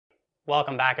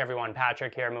Welcome back everyone,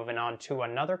 Patrick here, moving on to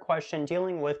another question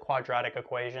dealing with quadratic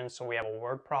equations. So we have a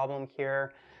word problem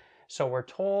here. So we're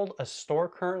told a store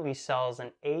currently sells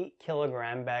an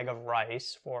 8-kilogram bag of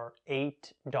rice for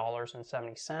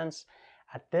 $8.70.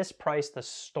 At this price, the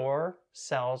store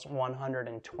sells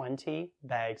 120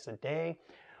 bags a day.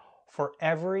 For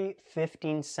every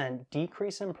 15-cent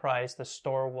decrease in price, the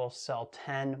store will sell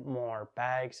 10 more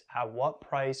bags. At what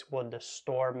price would the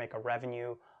store make a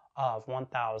revenue of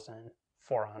 $1,404?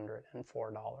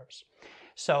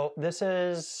 So this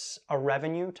is a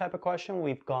revenue type of question.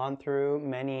 We've gone through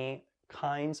many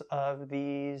kinds of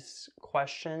these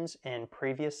questions in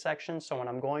previous sections. So when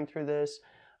I'm going through this,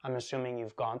 I'm assuming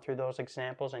you've gone through those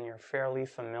examples and you're fairly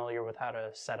familiar with how to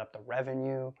set up the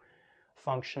revenue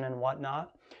function and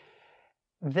whatnot.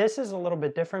 This is a little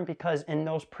bit different because in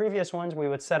those previous ones, we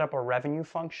would set up a revenue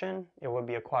function. It would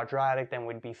be a quadratic, then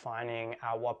we'd be finding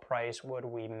at what price would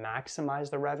we maximize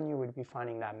the revenue. We'd be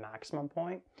finding that maximum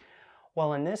point.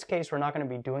 Well, in this case, we're not going to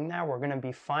be doing that. We're going to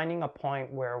be finding a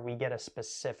point where we get a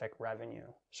specific revenue.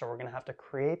 So we're going to have to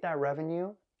create that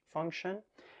revenue function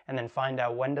and then find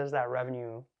out when does that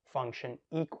revenue function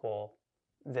equal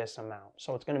this amount.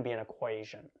 So it's going to be an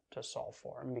equation to solve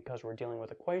for. And because we're dealing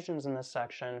with equations in this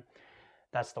section,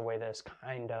 that's the way this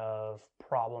kind of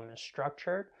problem is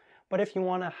structured. But if you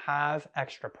want to have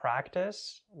extra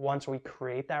practice, once we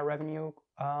create that revenue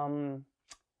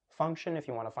function, if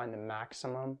you want to find the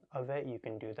maximum of it, you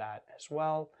can do that as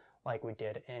well, like we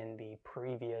did in the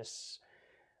previous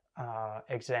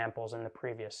examples in the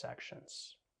previous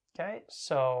sections. Okay,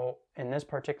 so in this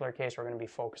particular case, we're going to be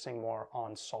focusing more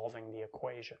on solving the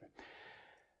equation.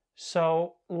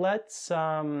 So let's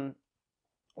start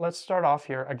off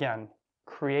here again,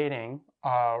 creating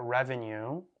a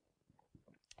revenue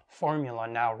formula.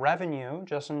 Now, revenue,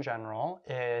 just in general,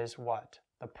 is what?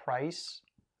 The price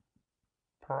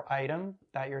per item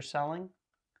that you're selling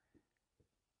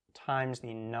times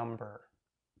the number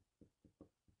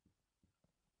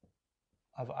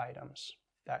of items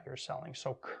that you're selling.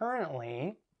 So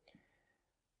currently,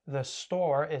 the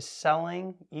store is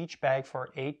selling each bag for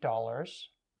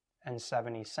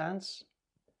 $8.70.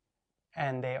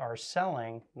 And they are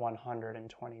selling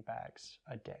 120 bags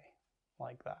a day,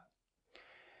 like that.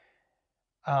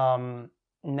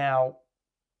 Now,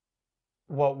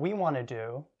 what we want to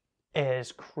do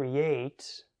is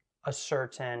create a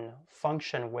certain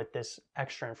function with this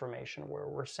extra information where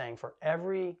we're saying for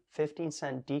every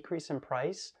 15-cent decrease in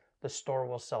price, the store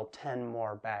will sell 10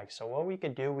 more bags. So what we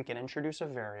could do, we can introduce a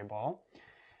variable,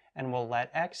 and we'll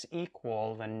let x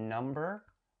equal the number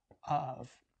of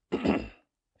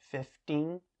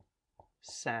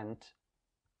 15-cent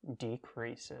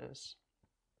decreases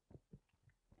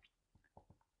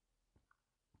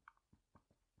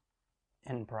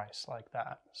in price, like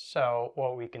that. So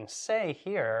what we can say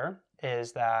here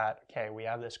is that, okay, we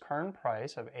have this current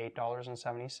price of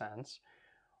 $8.70.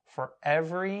 For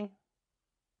every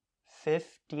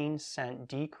 15-cent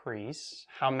decrease,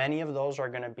 how many of those are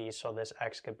going to be? So this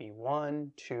x could be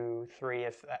 1, 2, 3.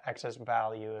 If x's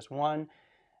value is 1,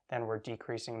 then we're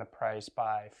decreasing the price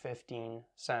by 15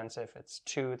 cents. If it's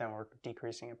 2, then we're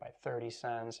decreasing it by 30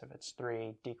 cents. If it's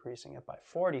 3, decreasing it by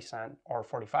 40 cents or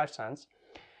 45 cents.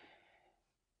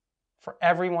 For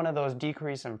every one of those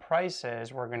decrease in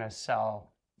prices, we're going to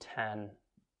sell 10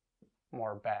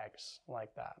 more bags,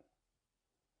 like that.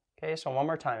 Okay, so one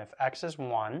more time. If x is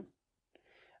 1,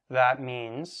 that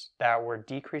means that we're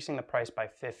decreasing the price by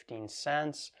 15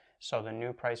 cents. So the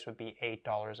new price would be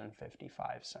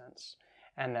 $8.55.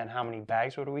 And then how many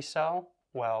bags would we sell?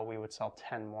 Well, we would sell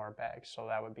 10 more bags. So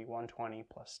that would be 120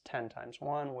 plus 10 times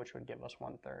 1, which would give us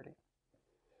 130.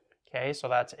 Okay, so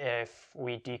that's if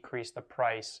we decrease the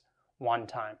price one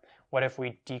time. What if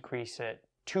we decrease it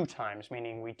 2 times,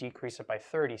 meaning we decrease it by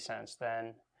 30 cents?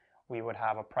 Then we would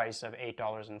have a price of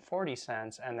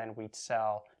 $8.40, and then we'd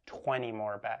sell 20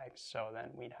 more bags. So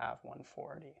then we'd have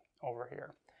 140 over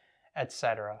here,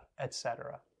 etc.,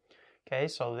 etc. Okay,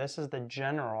 so this is the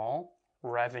general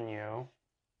revenue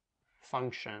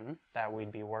function that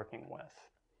we'd be working with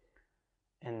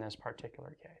in this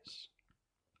particular case.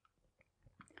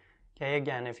 Okay,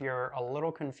 again, if you're a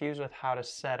little confused with how to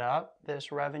set up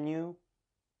this revenue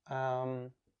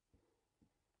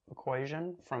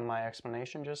equation from my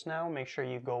explanation just now, make sure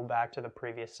you go back to the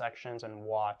previous sections and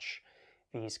watch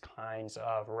these kinds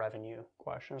of revenue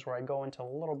questions where I go into a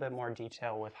little bit more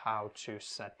detail with how to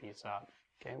set these up.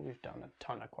 Okay, we've done a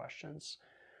ton of questions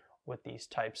with these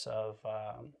types of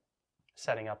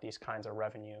setting up these kinds of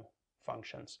revenue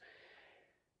functions.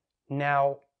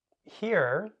 Now,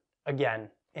 here, again,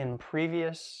 in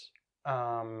previous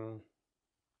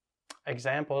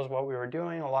examples, what we were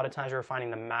doing, a lot of times we were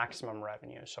finding the maximum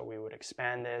revenue. So we would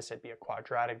expand this, it'd be a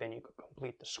quadratic, then you could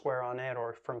complete the square on it,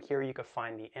 or from here you could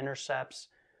find the intercepts,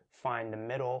 find the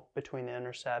middle between the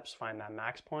intercepts, find that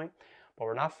max point. But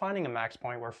we're not finding a max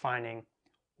point, we're finding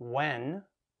when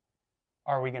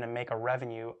are we going to make a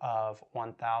revenue of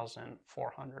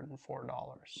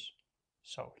 $1,404.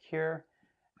 So here,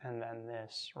 and then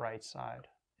this right side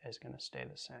is going to stay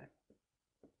the same.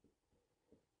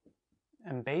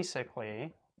 And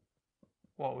basically,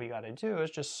 what we got to do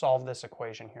is just solve this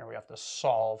equation here. We have to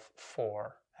solve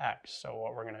for x. So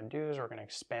what we're going to do is we're going to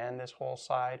expand this whole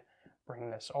side, bring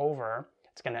this over.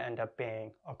 It's going to end up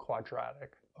being a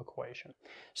quadratic equation.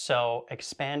 So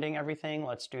expanding everything,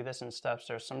 let's do this in steps.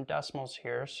 There's some decimals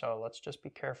here, so let's just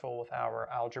be careful with our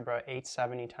algebra.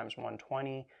 870 times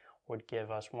 120 would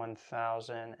give us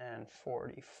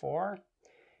 1,044.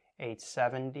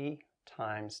 870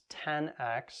 times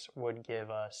 10x would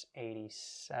give us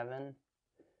 87x.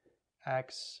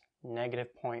 Negative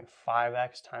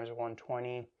 0.5x times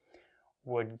 120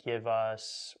 would give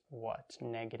us what?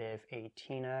 Negative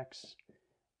 18x.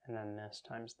 And then this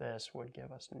times this would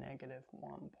give us negative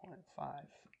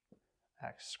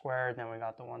 1.5x squared. Then we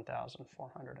got the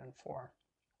 1,404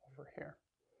 over here.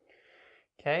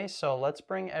 Okay, so let's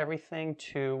bring everything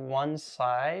to one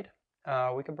side.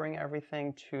 We could bring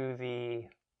everything to the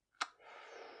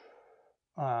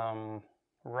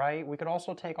right. We could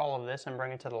also take all of this and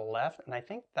bring it to the left. And I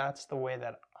think that's the way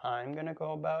that I'm going to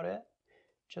go about it,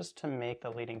 just to make the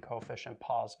leading coefficient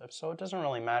positive. So it doesn't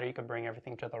really matter. You could bring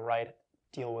everything to the right,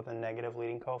 deal with a negative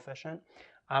leading coefficient.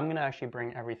 I'm going to actually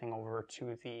bring everything over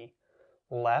to the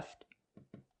left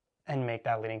and make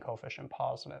that leading coefficient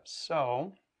positive.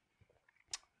 So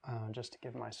just to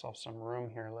give myself some room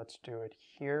here, let's do it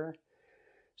here.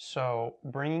 So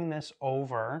bringing this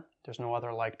over, there's no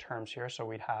other like terms here, so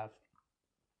we'd have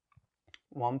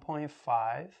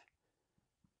 1.5x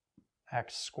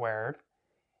squared.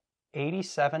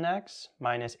 87x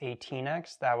minus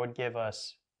 18x, that would give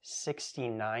us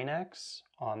 69x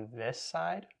on this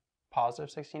side, positive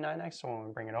 69x. So when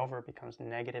we bring it over, it becomes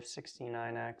negative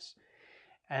 69x.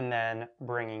 And then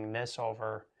bringing this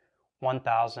over,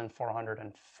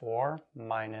 1,404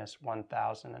 minus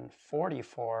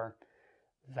 1,044,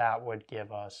 that would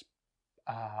give us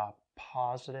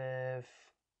positive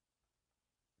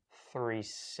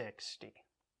 360.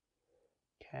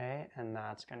 Okay, and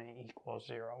that's going to equal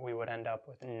 0. We would end up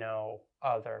with no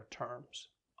other terms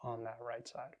on that right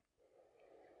side.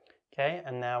 Okay,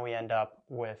 and now we end up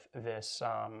with this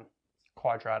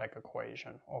quadratic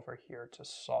equation over here to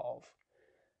solve.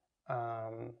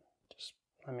 Just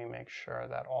let me make sure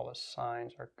that all the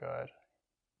signs are good.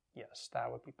 Yes,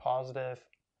 that would be positive.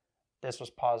 This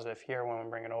was positive here. When we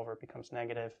bring it over, it becomes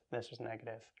negative. This was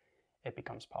negative. It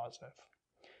becomes positive.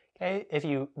 Okay, if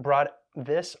you brought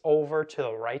this over to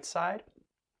the right side,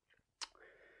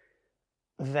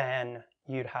 then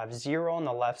you'd have 0 on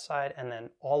the left side, and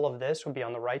then all of this would be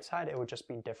on the right side. It would just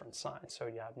be different signs. So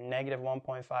you have negative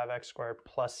 1.5x squared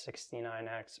plus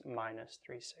 69x minus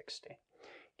 360.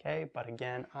 Okay, but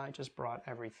again, I just brought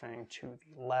everything to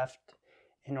the left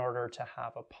in order to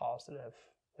have a positive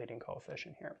leading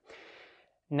coefficient here.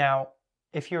 Now,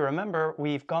 if you remember,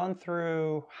 we've gone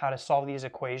through how to solve these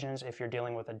equations if you're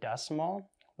dealing with a decimal.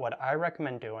 What I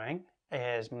recommend doing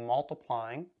is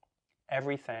multiplying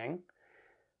everything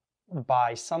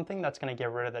by something that's going to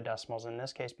get rid of the decimals. In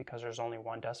this case, because there's only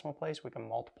one decimal place, we can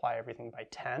multiply everything by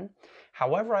 10.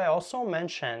 However, I also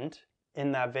mentioned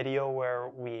in that video where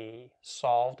we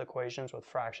solved equations with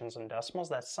fractions and decimals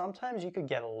that sometimes you could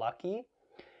get lucky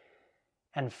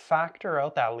and factor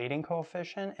out that leading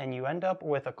coefficient, and you end up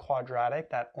with a quadratic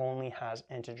that only has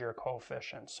integer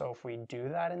coefficients. So if we do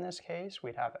that in this case,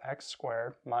 we'd have x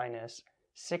squared minus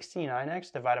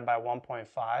 69x divided by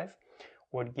 1.5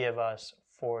 would give us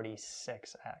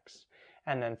 46x.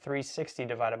 And then 360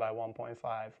 divided by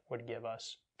 1.5 would give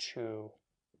us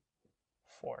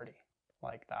 240,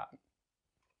 like that.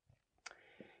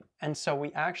 And so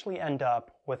we actually end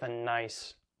up with a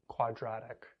nice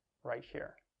quadratic right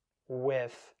here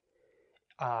with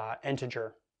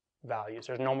integer values.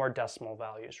 There's no more decimal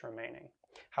values remaining.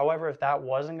 However, if that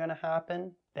wasn't going to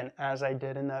happen, then as I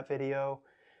did in that video,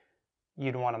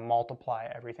 you'd want to multiply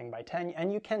everything by 10,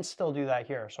 and you can still do that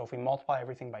here. So if we multiply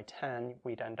everything by 10,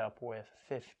 we'd end up with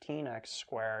 15x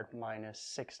squared minus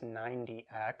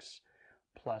 690x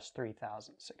plus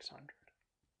 3,600.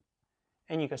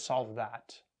 And you could solve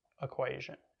that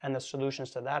equation. And the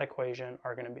solutions to that equation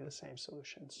are going to be the same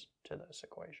solutions to this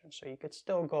equation. So you could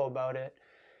still go about it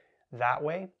that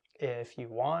way if you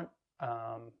want,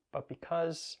 but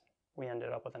because we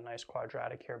ended up with a nice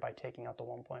quadratic here by taking out the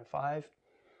 1.5.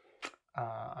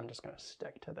 I'm just going to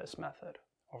stick to this method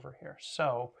over here.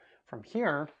 So from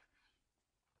here,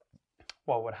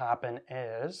 what would happen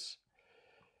is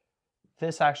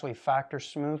this actually factors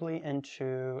smoothly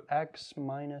into x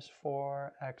minus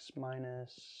 4, x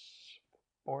minus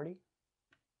 40.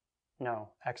 No,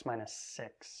 x minus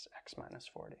 6, x minus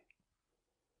 40.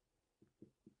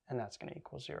 And that's going to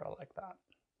equal 0 like that,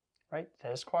 right?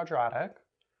 This quadratic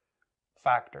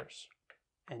factors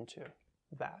into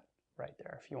that right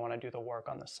there. If you want to do the work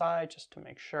on the side, just to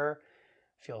make sure,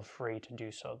 feel free to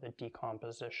do so, the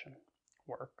decomposition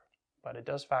work. But it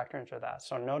does factor into that.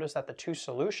 So notice that the two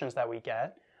solutions that we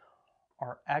get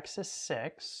are x is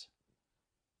 6,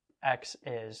 x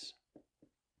is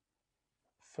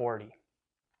 40.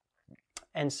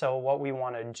 And so what we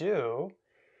want to do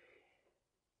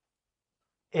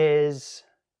is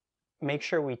make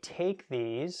sure we take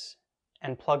these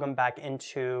and plug them back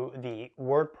into the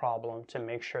word problem to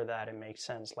make sure that it makes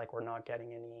sense, like we're not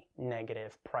getting any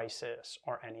negative prices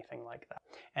or anything like that.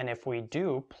 And if we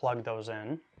do plug those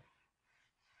in,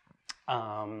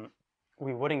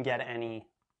 we wouldn't get any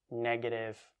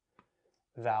negative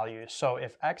values. So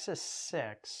if x is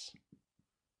 6,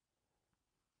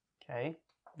 okay,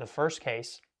 the first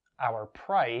case, our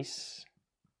price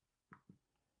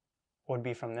would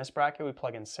be from this bracket, we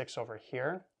plug in 6 over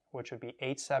here, which would be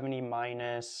 870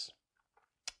 minus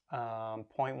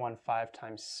 0.15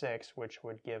 times 6, which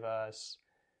would give us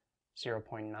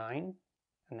 0.9.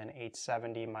 And then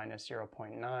 870 minus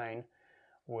 0.9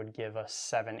 would give us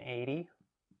 780.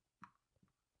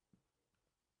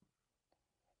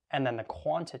 And then the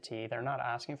quantity, they're not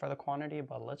asking for the quantity,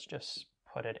 but let's just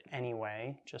put it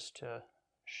anyway, just to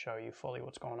show you fully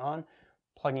what's going on.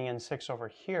 Plugging in 6 over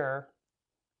here,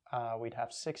 we'd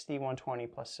have 60, 120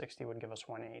 plus 60 would give us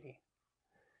 180.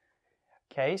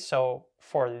 Okay, so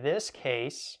for this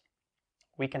case,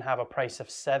 we can have a price of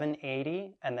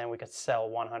 780 and then we could sell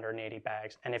 180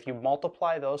 bags. And if you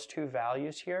multiply those two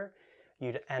values here,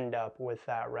 you'd end up with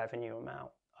that revenue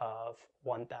amount of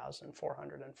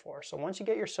 1,404. So once you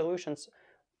get your solutions,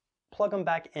 plug them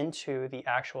back into the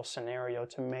actual scenario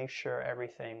to make sure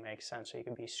everything makes sense so you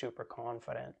can be super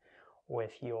confident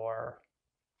with your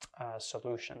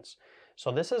solutions.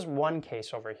 So this is one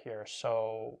case over here.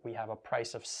 So we have a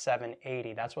price of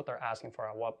 780. That's what they're asking for.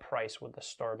 At what price would the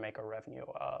store make a revenue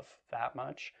of that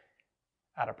much?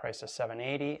 At a price of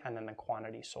 780, and then the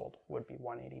quantity sold would be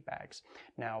 180 bags.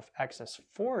 Now if x is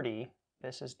 40,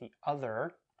 this is the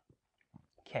other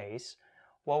case,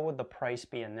 what would the price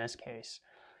be in this case?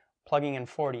 Plugging in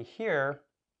 40 here,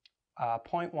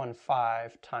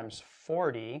 0.15 times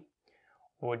 40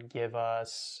 would give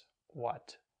us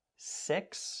what?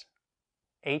 6.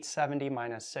 870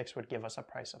 minus 6 would give us a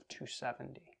price of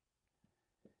 270.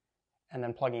 And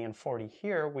then plugging in 40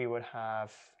 here, we would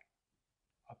have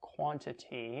a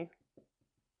quantity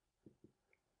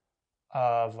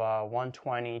of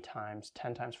 120 times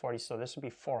 10 times 40. So this would be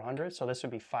 400. So this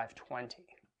would be 520.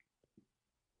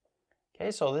 Okay,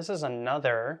 so this is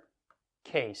another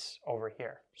case over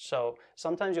here. So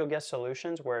sometimes you'll get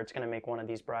solutions where it's going to make one of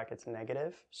these brackets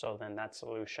negative. So then that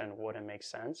solution wouldn't make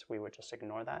sense. We would just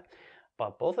ignore that.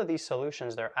 But both of these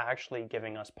solutions, they're actually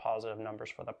giving us positive numbers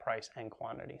for the price and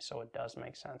quantity. So it does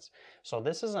make sense. So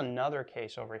this is another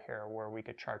case over here where we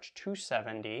could charge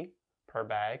 270 per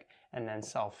bag and then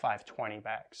sell 520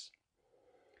 bags.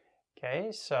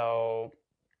 Okay, so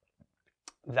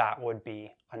that would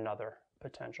be another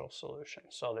potential solution.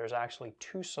 So there's actually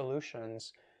two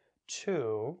solutions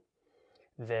to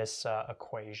this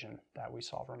equation that we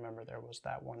solved. Remember, there was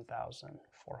that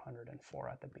 1,404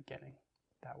 at the beginning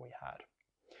that we had.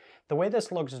 The way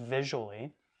this looks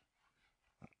visually,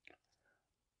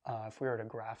 if we were to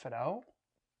graph it out,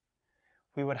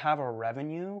 we would have a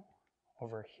revenue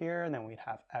over here, and then we'd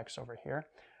have X over here.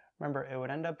 Remember, it would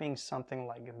end up being something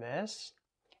like this.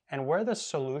 And where the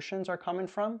solutions are coming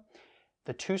from,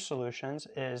 the two solutions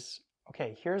is,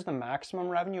 okay, here's the maximum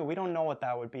revenue. We don't know what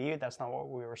that would be. That's not what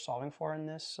we were solving for in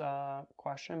this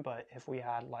question. But if we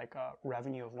had like a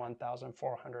revenue of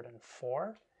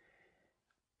 1,404,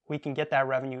 we can get that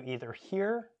revenue either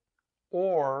here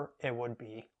or it would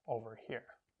be over here.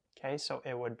 Okay, so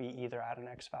it would be either at an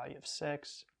X value of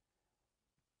 6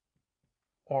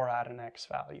 or at an X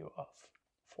value of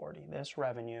 40. This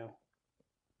revenue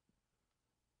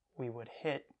we would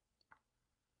hit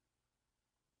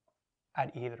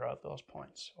at either of those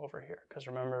points over here. Because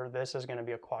remember, this is going to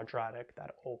be a quadratic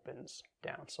that opens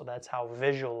down. So that's how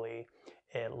visually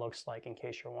it looks like, in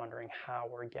case you're wondering how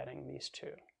we're getting these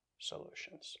two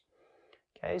solutions.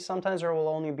 Okay, sometimes there will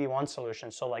only be one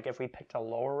solution. So like if we picked a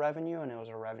lower revenue and it was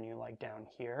a revenue like down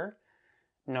here,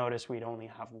 notice we'd only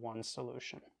have one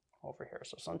solution over here.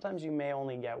 So sometimes you may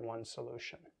only get one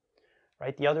solution,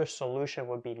 right? The other solution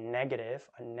would be negative,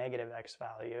 a negative x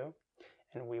value,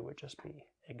 and we would just be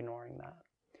ignoring that.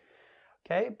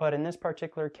 Okay, but in this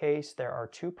particular case, there are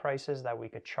two prices that we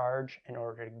could charge in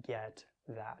order to get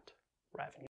that revenue.